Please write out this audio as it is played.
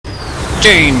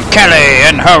Jane Kelly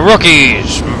and her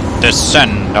rookies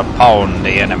descend upon the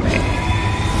enemy.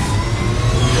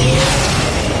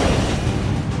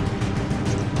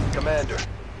 Commander,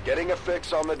 getting a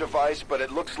fix on the device, but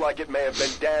it looks like it may have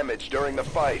been damaged during the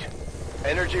fight.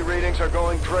 Energy readings are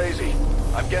going crazy.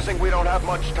 I'm guessing we don't have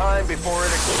much time before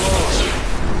it explodes.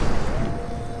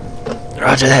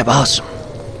 Roger that, boss.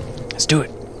 Let's do it.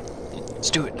 Let's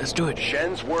do it. Let's do it.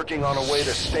 Shen's working on a way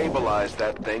to stabilize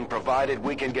that thing, provided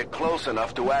we can get close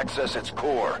enough to access its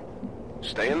core.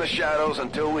 Stay in the shadows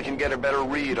until we can get a better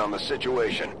read on the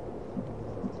situation.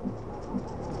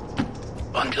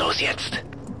 Und los jetzt!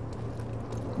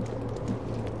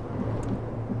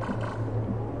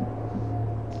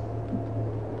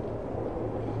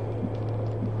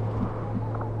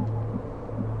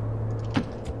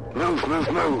 Move,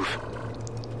 move, move!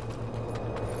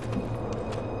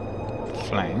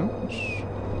 Flames.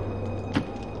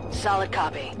 Solid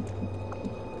copy.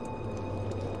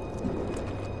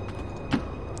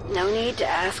 No need to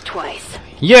ask twice.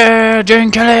 Yeah,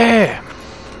 Jane Kelly!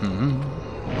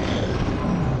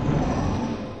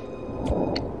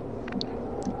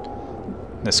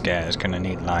 This guy is gonna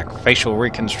need like facial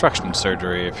reconstruction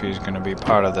surgery if he's gonna be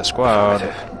part of the squad.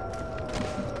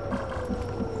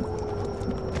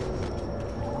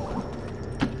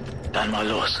 Dann mal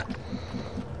los.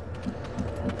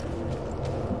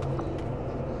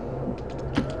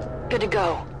 Good to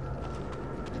go.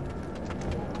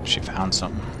 She found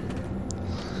something.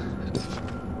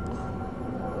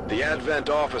 The Advent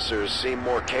officers seem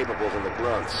more capable than the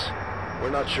grunts. We're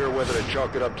not sure whether to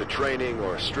chalk it up to training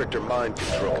or stricter mind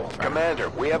control. Commander,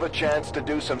 we have a chance to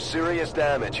do some serious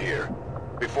damage here.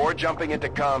 Before jumping into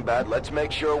combat, let's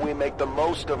make sure we make the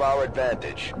most of our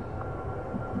advantage.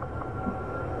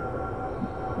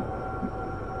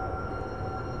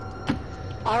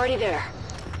 Already there.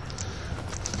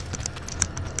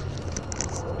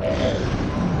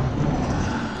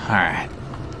 Alright.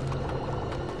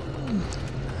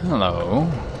 Hello.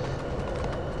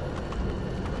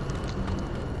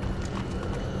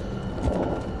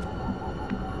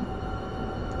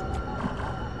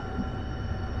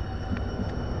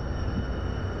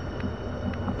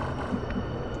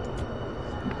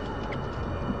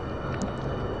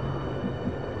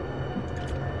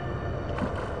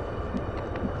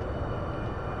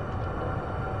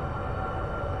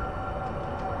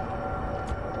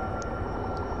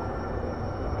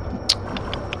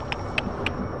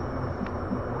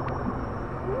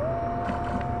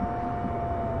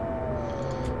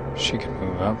 She can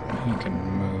move up, he can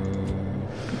move...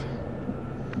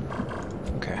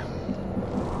 Okay.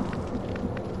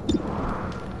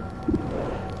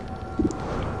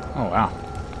 Oh wow.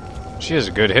 She has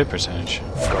a good hit percentage.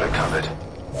 Got it covered.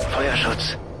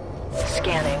 Feuerschutz.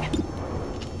 Scanning.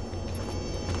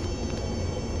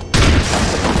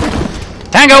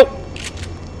 Tango!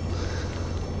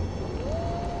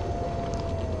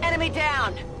 Enemy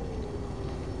down.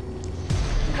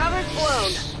 Cover's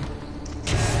blown.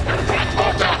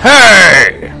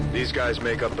 Hey! These guys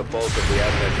make up the bulk of the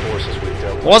Advent forces we've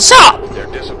dealt with. What's up? They're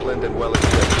disciplined and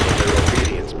well-equipped, but their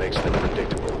obedience makes them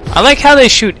predictable. I like how they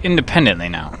shoot independently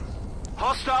now.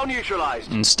 Hostile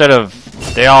neutralized. Instead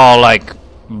of they all like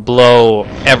blow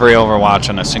every Overwatch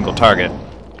on a single target.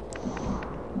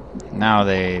 Now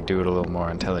they do it a little more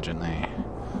intelligently.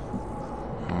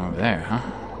 Over there, huh?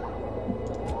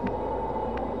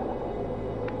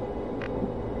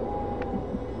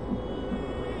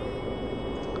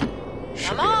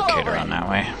 Should be okay to run that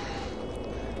way.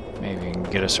 Maybe you can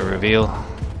get us a reveal.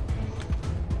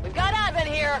 We've got Advent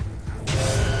here.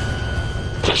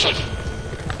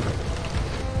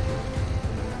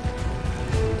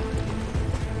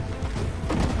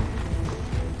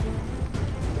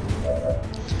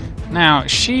 Now,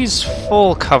 she's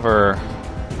full cover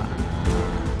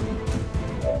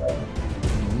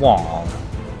wall.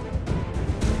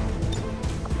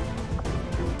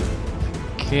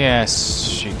 Guess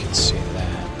she could see that.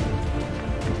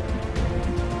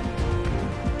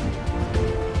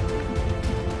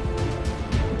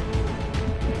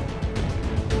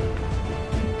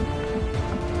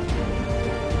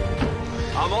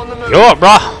 I'm on the move. Yo,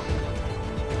 brah!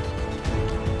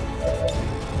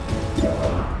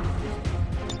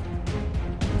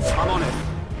 I'm on it.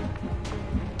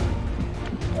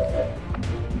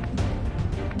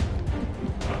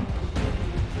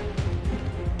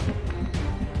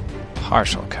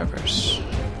 Partial covers.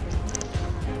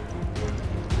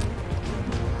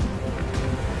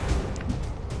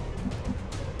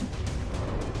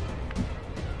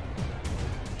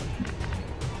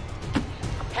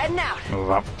 Heading out.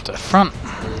 Move up to the front.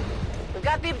 We've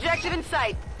got the objective in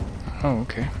sight. Oh,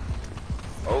 okay.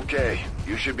 Okay,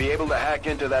 you should be able to hack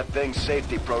into that thing's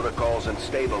safety protocols and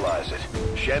stabilize it.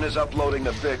 Shen is uploading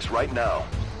the fix right now.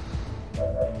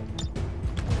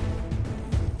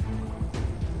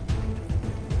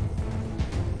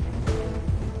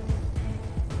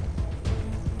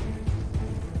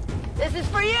 This is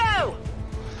for you!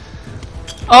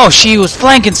 Oh, she was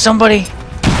flanking somebody!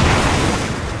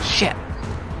 Shit.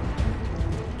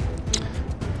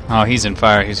 Oh, he's in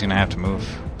fire. He's gonna have to move.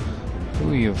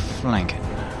 Who are you flanking?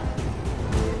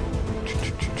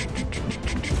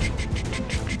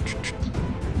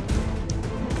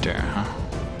 There, huh?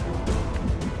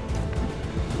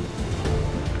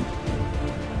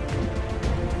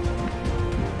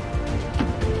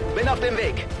 Bin auf dem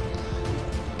Weg.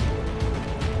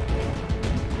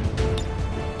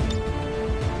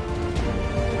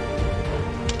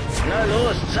 Na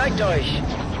los, zeigt euch!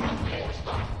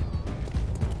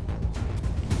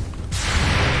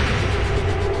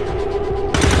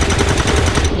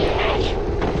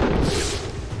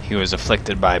 He was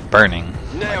afflicted by burning,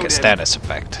 like a status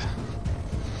effect.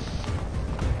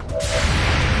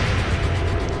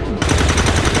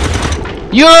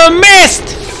 You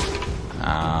missed!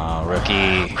 Oh,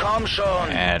 rookie. Komm schon!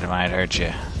 That might hurt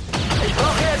you. Ich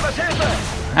brauche hier etwas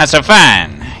Hilfe! That's a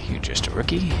fine. You're just a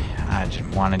rookie. I just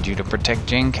wanted you to protect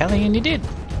Jane Kelly, and you did.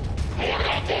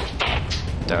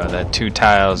 Though that 2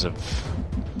 tiles of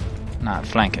not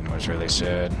flanking was really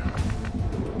sad.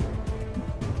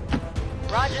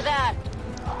 Roger that.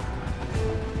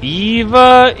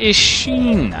 Eva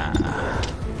Ishina.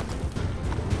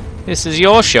 This is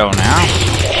your show now.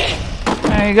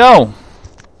 There you go.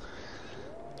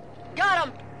 Got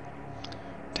him!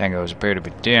 Tangos appear to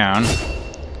be down.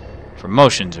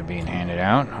 Promotions are being handed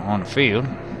out on the field.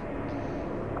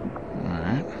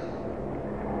 Alright.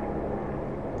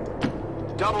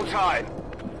 Double time.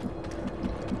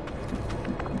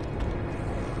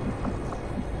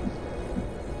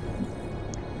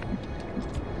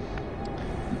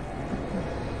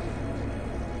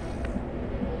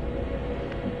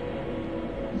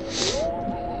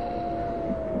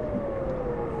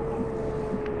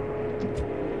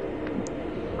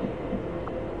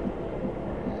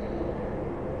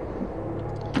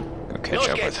 Catch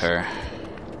up with her.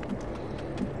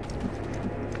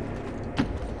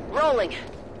 Rolling.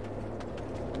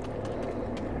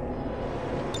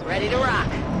 Ready to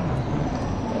rock.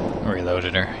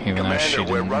 Reloaded her, even though she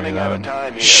Commander, we're didn't running out of reload.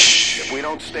 time here. Shh. If we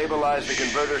don't stabilize the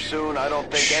converter soon, I don't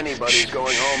think anybody's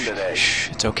going home today.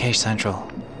 Shh. It's okay,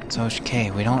 Central. It's okay.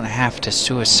 We don't have to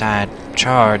suicide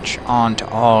charge onto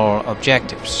all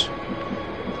objectives.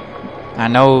 I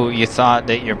know you thought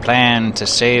that your plan to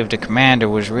save the commander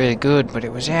was really good, but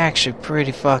it was actually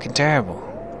pretty fucking terrible.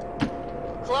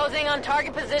 Closing on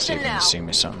target See if position you now. can see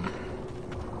me something.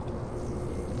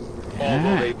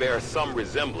 Although they bear some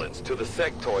resemblance to the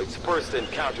sectoids first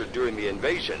encountered during the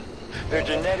invasion, their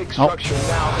genetic structure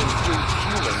now includes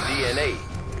human DNA.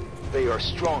 They are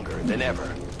stronger than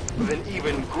ever, with an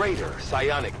even greater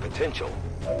psionic potential.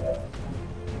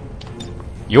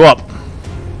 You up?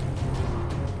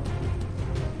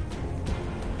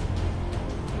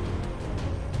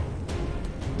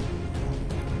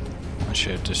 I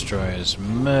should destroy as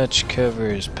much cover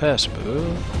as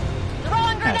possible.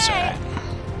 Throwing That's grenade! alright.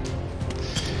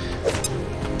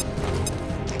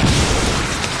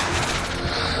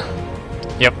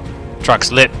 Yep,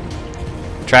 truck's lit.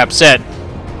 Trap set.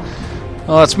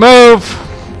 Well, let's move!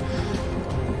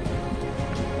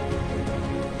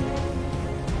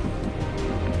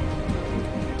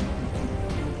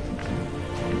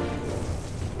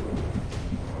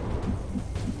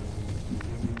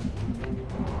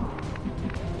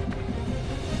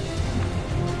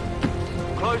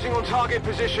 Closing on target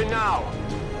position now.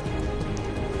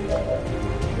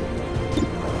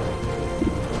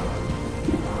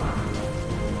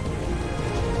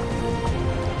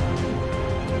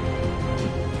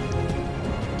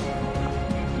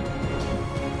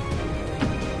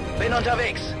 Bin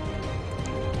unterwegs.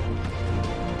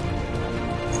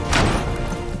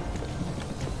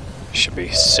 Should be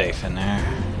safe in there.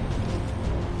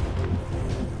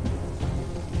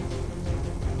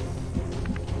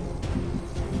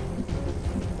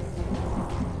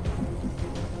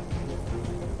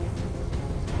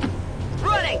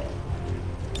 Running!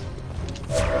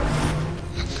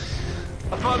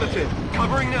 Affirmative.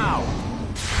 Covering now.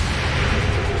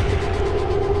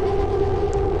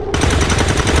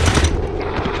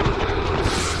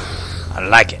 I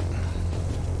like it.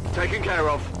 Taken care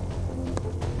of.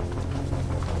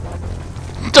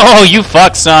 Oh, you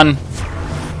fuck, son.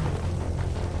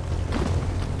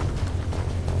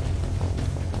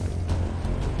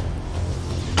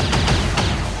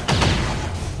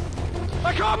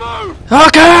 I can't move! I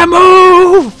can't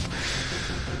move!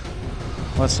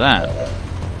 What's that?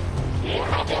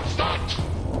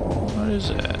 What is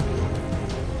that?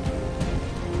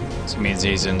 This means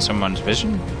he's in someone's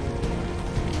vision?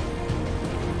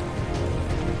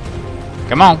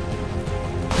 Come on.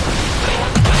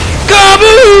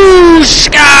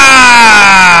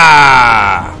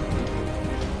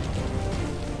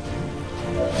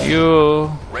 Kabooshka!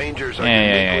 You... Rangers are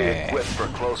uniquely equipped for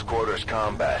close quarters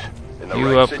combat. In the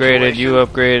You right upgraded, you situation,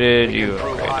 upgraded, they you can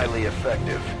prove upgraded. highly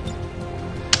effective.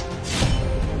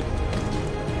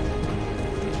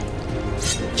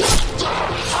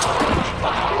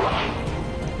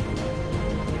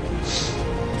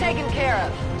 Taken care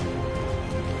of.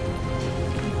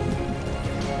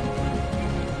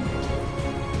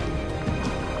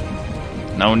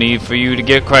 No need for you to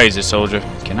get crazy, soldier.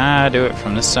 Can I do it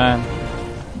from this side?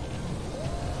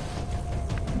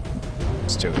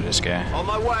 Let's do it with this guy. On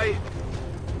my way.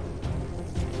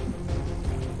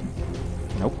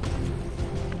 Nope.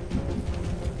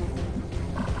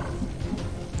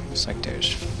 Looks like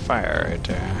there's fire right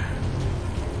there.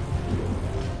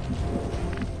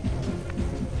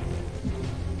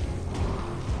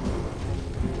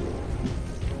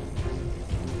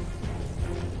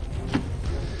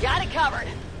 Got it covered.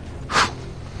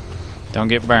 Don't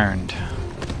get burned.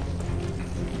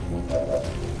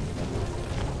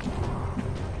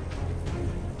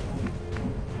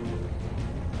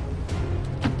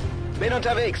 Bin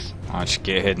unterwegs. Why don't you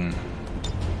get hidden?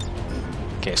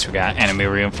 In case we got enemy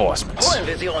reinforcements. Holen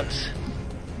wir sie uns.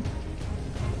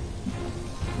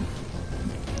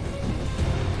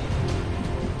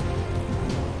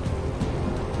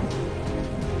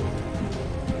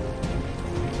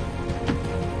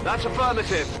 That's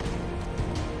affirmative.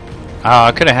 Oh,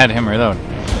 I could have had him reload.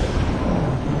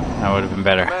 That would have been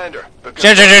better. Commander, the Ch- ch-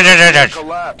 ch- ch- ch- ch-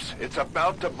 collapse. It's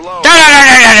about to blow.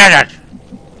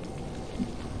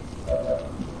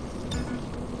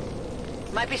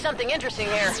 Might be something interesting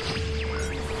here.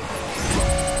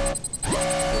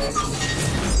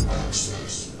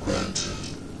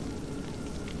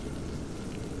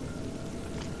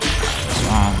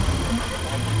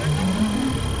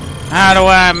 How do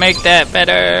I make that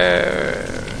better?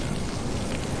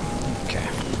 Okay.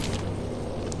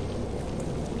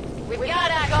 We got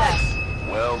access.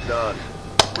 Well done.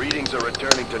 Readings are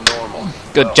returning to normal.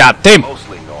 Good Well, job, team.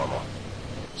 Mostly normal.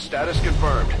 Status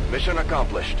confirmed. Mission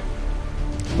accomplished.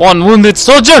 One wounded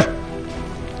soldier.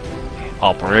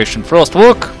 Operation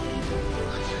Frostwalk.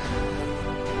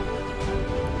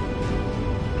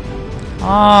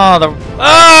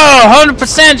 Oh,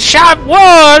 100% shot. Whoa,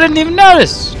 I didn't even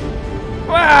notice.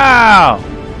 Wow.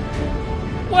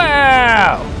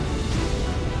 Wow.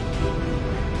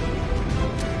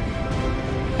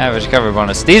 Average cover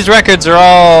bonus. These records are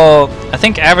all... I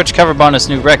think average cover bonus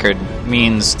new record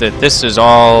means that this is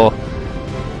all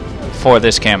for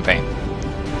this campaign,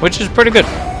 which is pretty good.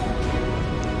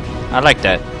 I like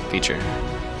that feature.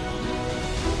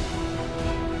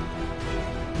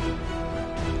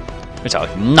 It's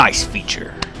a nice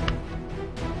feature.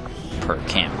 Per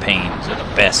campaigns are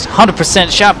the best.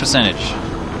 100% shot percentage.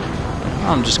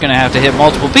 I'm just gonna have to hit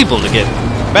multiple people to get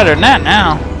better than that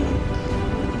now.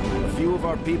 A few of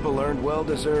our people earned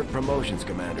well-deserved promotions,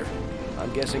 Commander.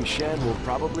 I'm guessing Shen will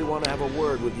probably want to have a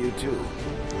word with you, too.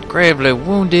 Gravely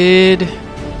wounded.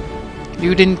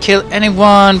 You didn't kill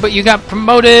anyone, but you got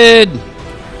promoted.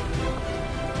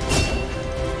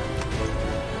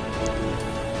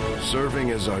 Serving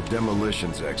as our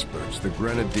demolitions experts, the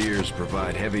Grenadiers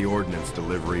provide heavy ordnance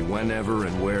delivery whenever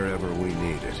and wherever we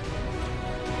need it.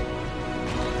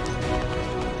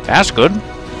 That's good.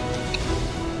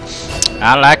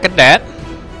 I like it that.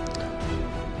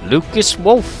 Lucas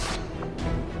Wolf.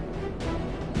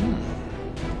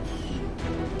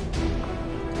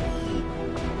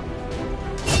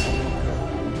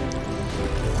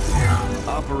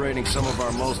 Operating some of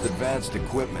our most advanced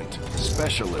equipment,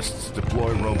 specialists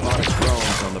deploy robotic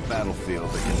drones on the battlefield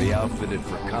that can be outfitted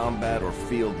for combat or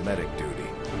field medic duty.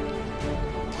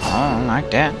 Oh, I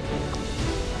like that.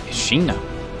 Ishina.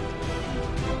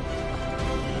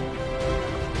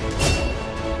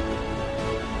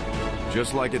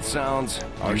 Just like it sounds,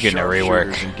 our You're getting a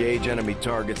rework. sharpshooters engage enemy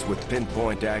targets with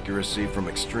pinpoint accuracy from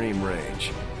extreme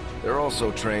range. They're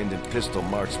also trained in pistol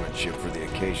marksmanship for the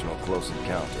occasional close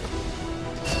encounter.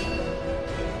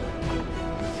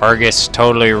 Fergus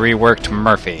totally reworked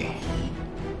Murphy.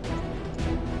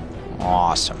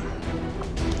 Awesome.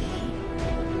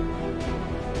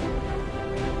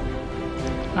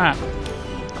 Alright.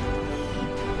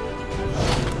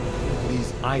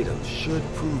 These items should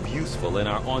prove useful in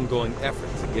our ongoing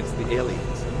efforts against the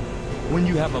aliens. When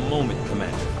you have a moment,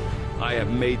 Commander, I have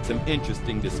made some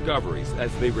interesting discoveries as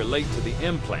they relate to the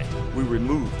implant we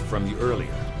removed from you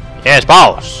earlier. Yes,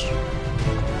 boss.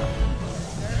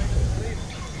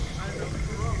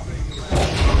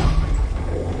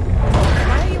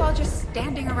 Why are you all just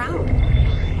standing around?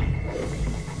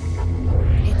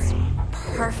 It's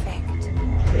perfect.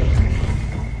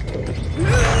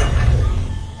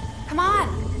 Come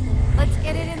on, let's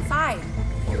get it inside.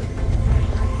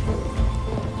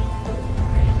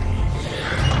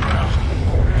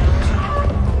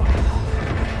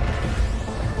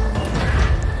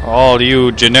 All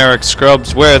you generic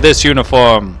scrubs, wear this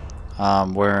uniform.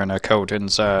 I'm wearing a coat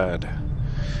inside.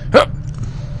 Huh.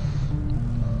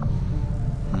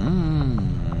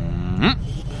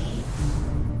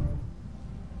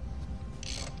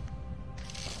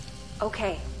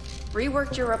 Okay,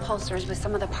 reworked your repulsors with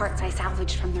some of the parts I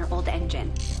salvaged from their old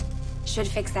engine. Should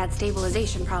fix that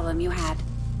stabilization problem you had.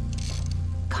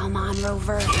 Come on,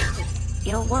 Rover.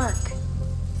 It'll work.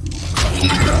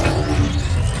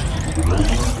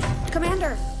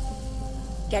 Commander!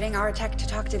 Getting our tech to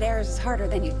talk to theirs is harder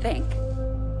than you'd think.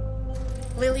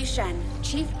 Lily Shen,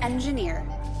 Chief Engineer,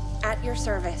 at your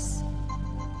service.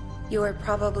 You were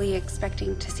probably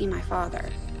expecting to see my father.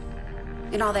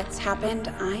 In all that's happened,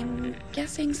 I'm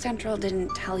guessing Central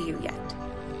didn't tell you yet.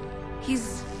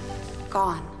 He's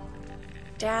gone.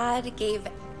 Dad gave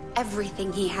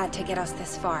everything he had to get us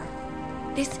this far.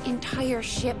 This entire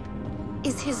ship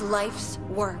is his life's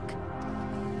work.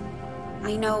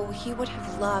 I know he would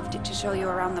have loved to show you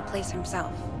around the place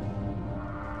himself.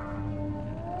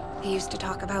 He used to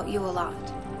talk about you a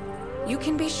lot. You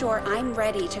can be sure I'm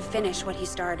ready to finish what he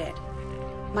started.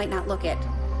 Might not look it,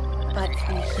 but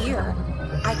from here,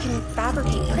 I can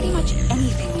fabricate pretty much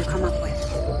anything you come up with.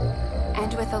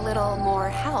 And with a little more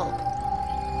help,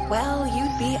 well,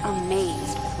 you'd be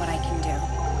amazed with what I can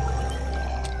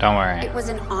do. Don't worry. It was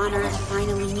an honor to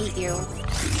finally meet you,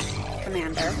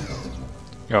 Commander.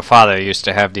 Your father used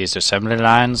to have these assembly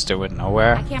lines that went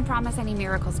nowhere. I can't promise any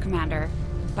miracles, Commander,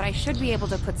 but I should be able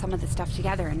to put some of the stuff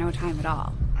together in no time at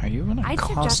all. Are you gonna I'd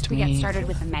cost suggest we get me? started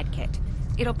with a med kit.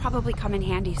 It'll probably come in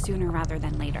handy sooner rather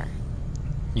than later.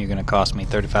 You're gonna cost me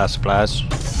 35 supplies.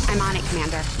 I'm on it,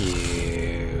 Commander.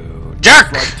 You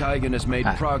jerk! Looks like Tygan has made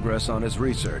progress on his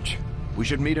research. We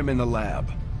should meet him in the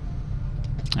lab.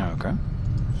 Okay.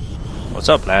 What's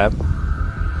up, lab?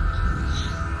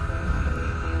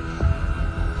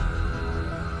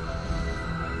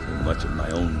 So much of my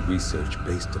own research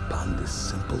based upon this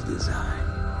simple design.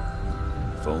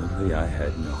 If only I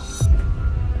had known.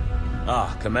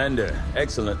 Ah, Commander,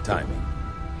 excellent timing.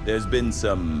 There's been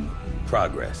some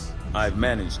progress. I've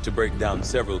managed to break down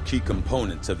several key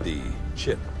components of the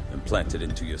chip implanted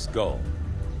into your skull.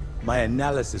 My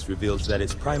analysis reveals that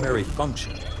its primary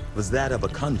function was that of a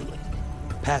conduit,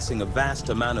 passing a vast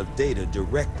amount of data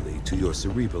directly to your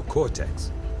cerebral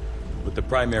cortex. With the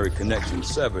primary connection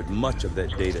severed, much of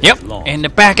that data is lost. In the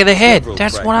back of the head. Several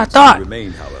That's what I fragments thought.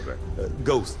 Remain, however,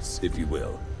 ghosts, if you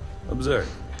will. Observe.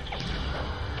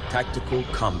 Tactical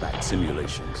combat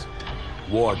simulations.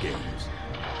 War games.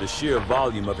 The sheer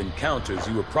volume of encounters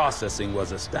you were processing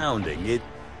was astounding. It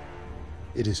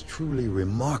is truly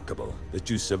remarkable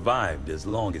that you survived as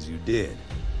long as you did.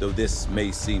 Though this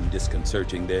may seem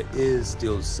disconcerting, there is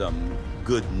still some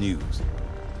good news.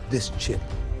 This chip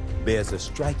bears a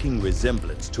striking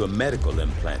resemblance to a medical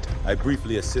implant I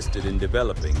briefly assisted in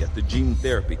developing at the gene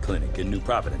therapy clinic in New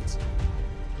Providence.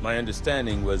 My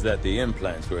understanding was that the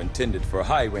implants were intended for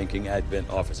high-ranking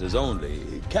Advent officers only,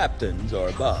 captains or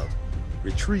above.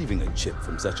 Retrieving a chip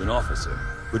from such an officer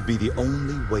would be the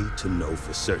only way to know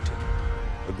for certain.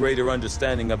 A greater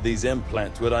understanding of these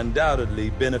implants would undoubtedly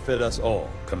benefit us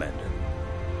all, Commander.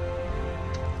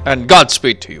 And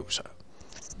Godspeed to you, sir.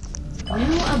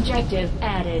 New objective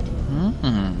added.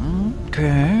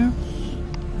 Okay.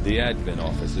 The Advent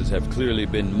officers have clearly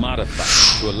been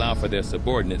modified to allow for their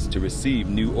subordinates to receive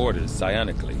new orders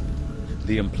psionically.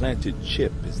 The implanted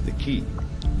chip is the key.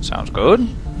 Sounds good.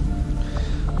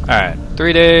 Alright,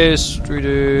 3 days, 3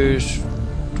 days,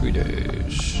 3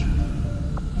 days.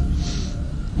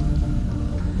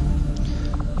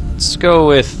 Let's go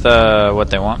with what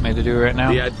they want me to do right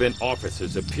now. The Advent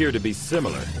officers appear to be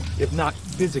similar, if not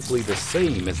physically the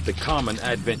same as the common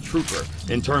Advent trooper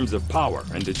in terms of power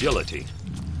and agility.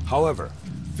 However,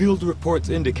 field reports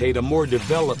indicate a more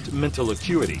developed mental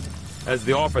acuity, as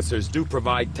the officers do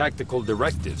provide tactical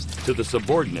directives to the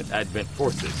subordinate Advent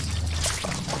forces.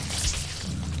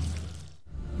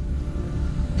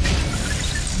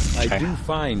 I do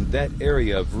find that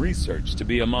area of research to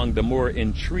be among the more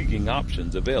intriguing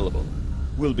options available.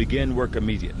 We'll begin work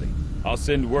immediately. I'll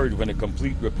send word when a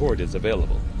complete report is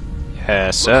available.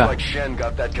 Yes, Looks sir. like Shen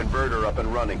got that converter up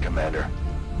and running, Commander.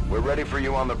 We're ready for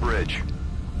you on the bridge.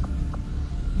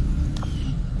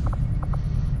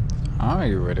 Are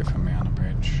you ready for me on the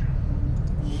bridge?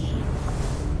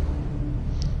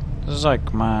 This is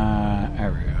like my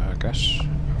area, I guess.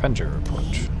 Avenger report.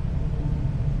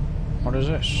 What is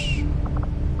this?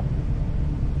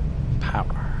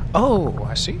 Power. Oh,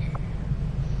 I see.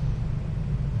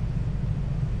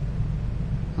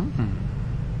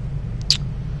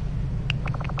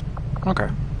 Okay.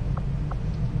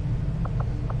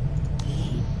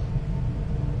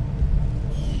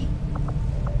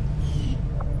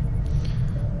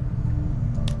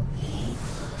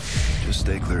 Just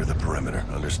stay clear of the perimeter,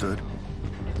 understood?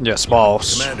 Yes,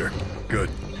 boss. Commander, good.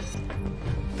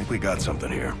 I think we got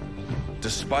something here.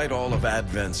 Despite all of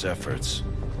Advent's efforts,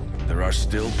 there are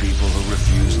still people who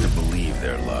refuse to believe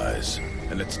their lies.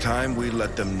 And it's time we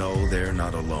let them know they're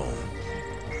not alone.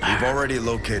 We've already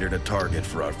located a target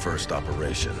for our first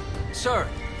operation. Sir,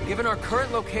 given our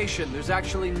current location, there's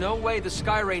actually no way the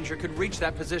Sky Ranger could reach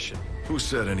that position. Who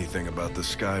said anything about the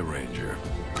Sky Ranger?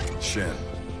 Shen,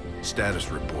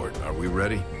 status report. Are we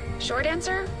ready? Short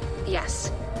answer,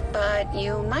 yes. But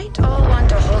you might all want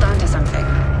to hold on to something.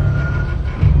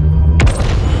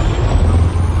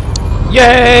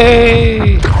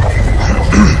 Yay!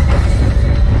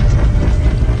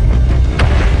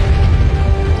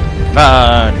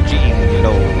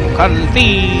 Vagilo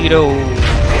Calvido.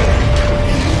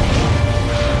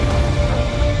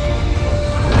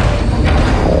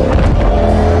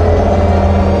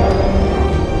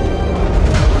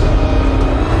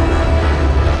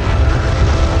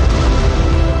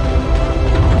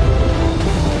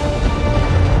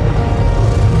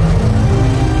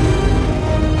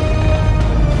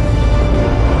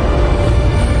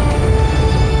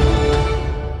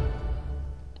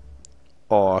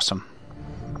 Awesome.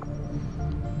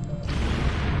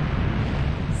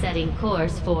 Setting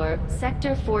course for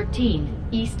Sector 14,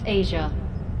 East Asia.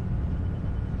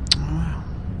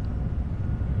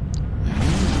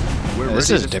 We're This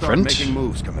ready is to different. Start making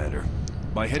moves, Commander.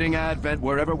 By hitting Advent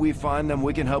wherever we find them,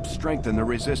 we can help strengthen the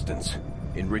resistance.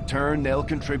 In return, they'll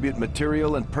contribute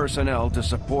material and personnel to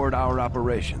support our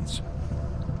operations.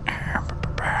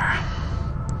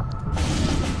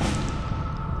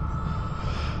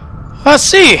 Let's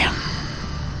see.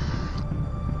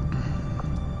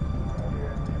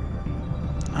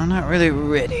 I'm not really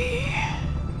ready.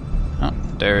 Oh,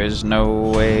 there is no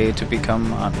way to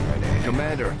become unready.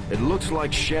 Commander, it looks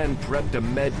like Shen prepped a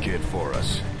med kit for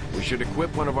us. We should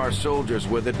equip one of our soldiers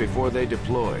with it before they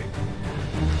deploy.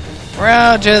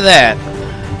 Roger that.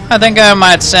 I think I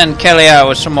might send Kelly out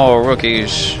with some more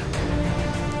rookies.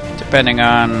 Depending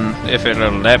on if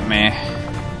it'll let me.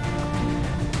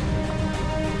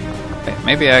 Wait,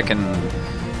 maybe I can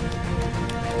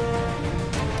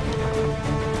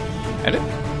edit?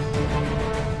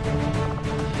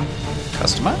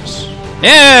 Customize?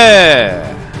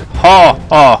 Yeah! Ho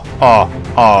ho ho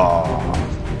ho.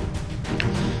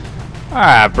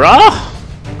 Alright, bro.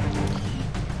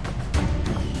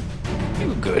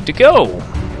 You good to go.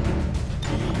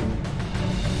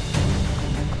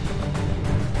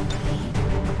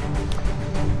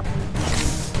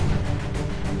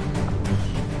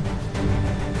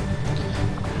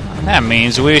 That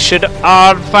means we should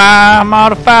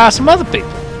modify some other people.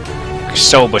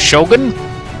 Soba Shogun?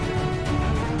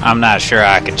 I'm not sure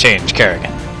I could change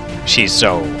Kerrigan. She's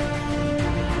so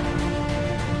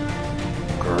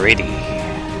gritty.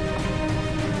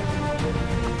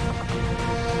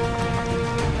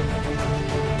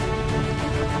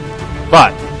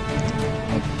 But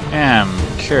I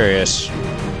am curious.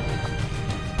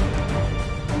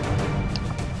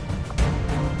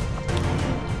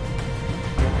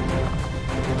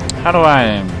 How do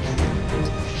I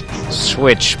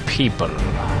switch people?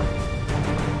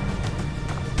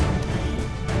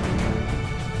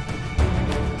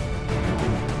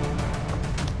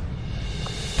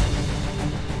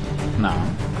 No.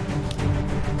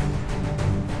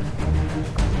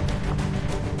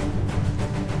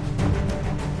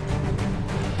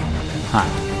 Huh.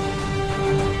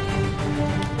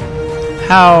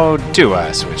 How do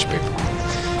I switch people?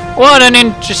 What an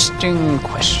interesting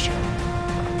question.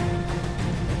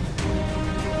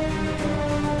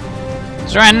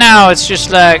 So right now it's just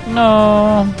like,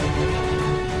 no,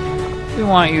 we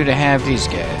want you to have these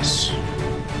guys.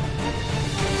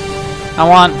 I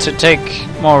want to take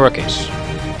more rookies.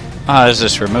 Oh, there's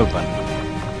this remove button.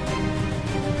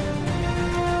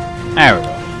 There we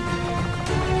go.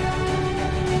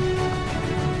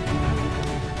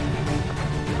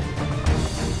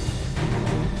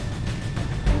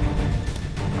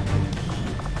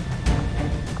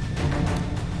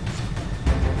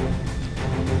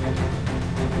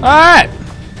 Alright.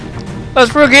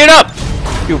 Let's rookie it up.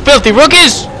 You filthy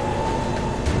rookies!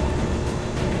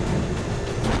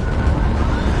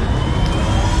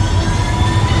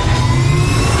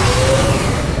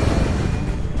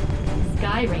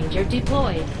 Sky Ranger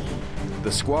deployed.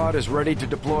 The squad is ready to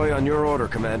deploy on your order,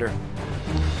 Commander.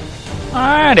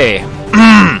 Alrighty.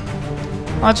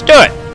 Let's do it.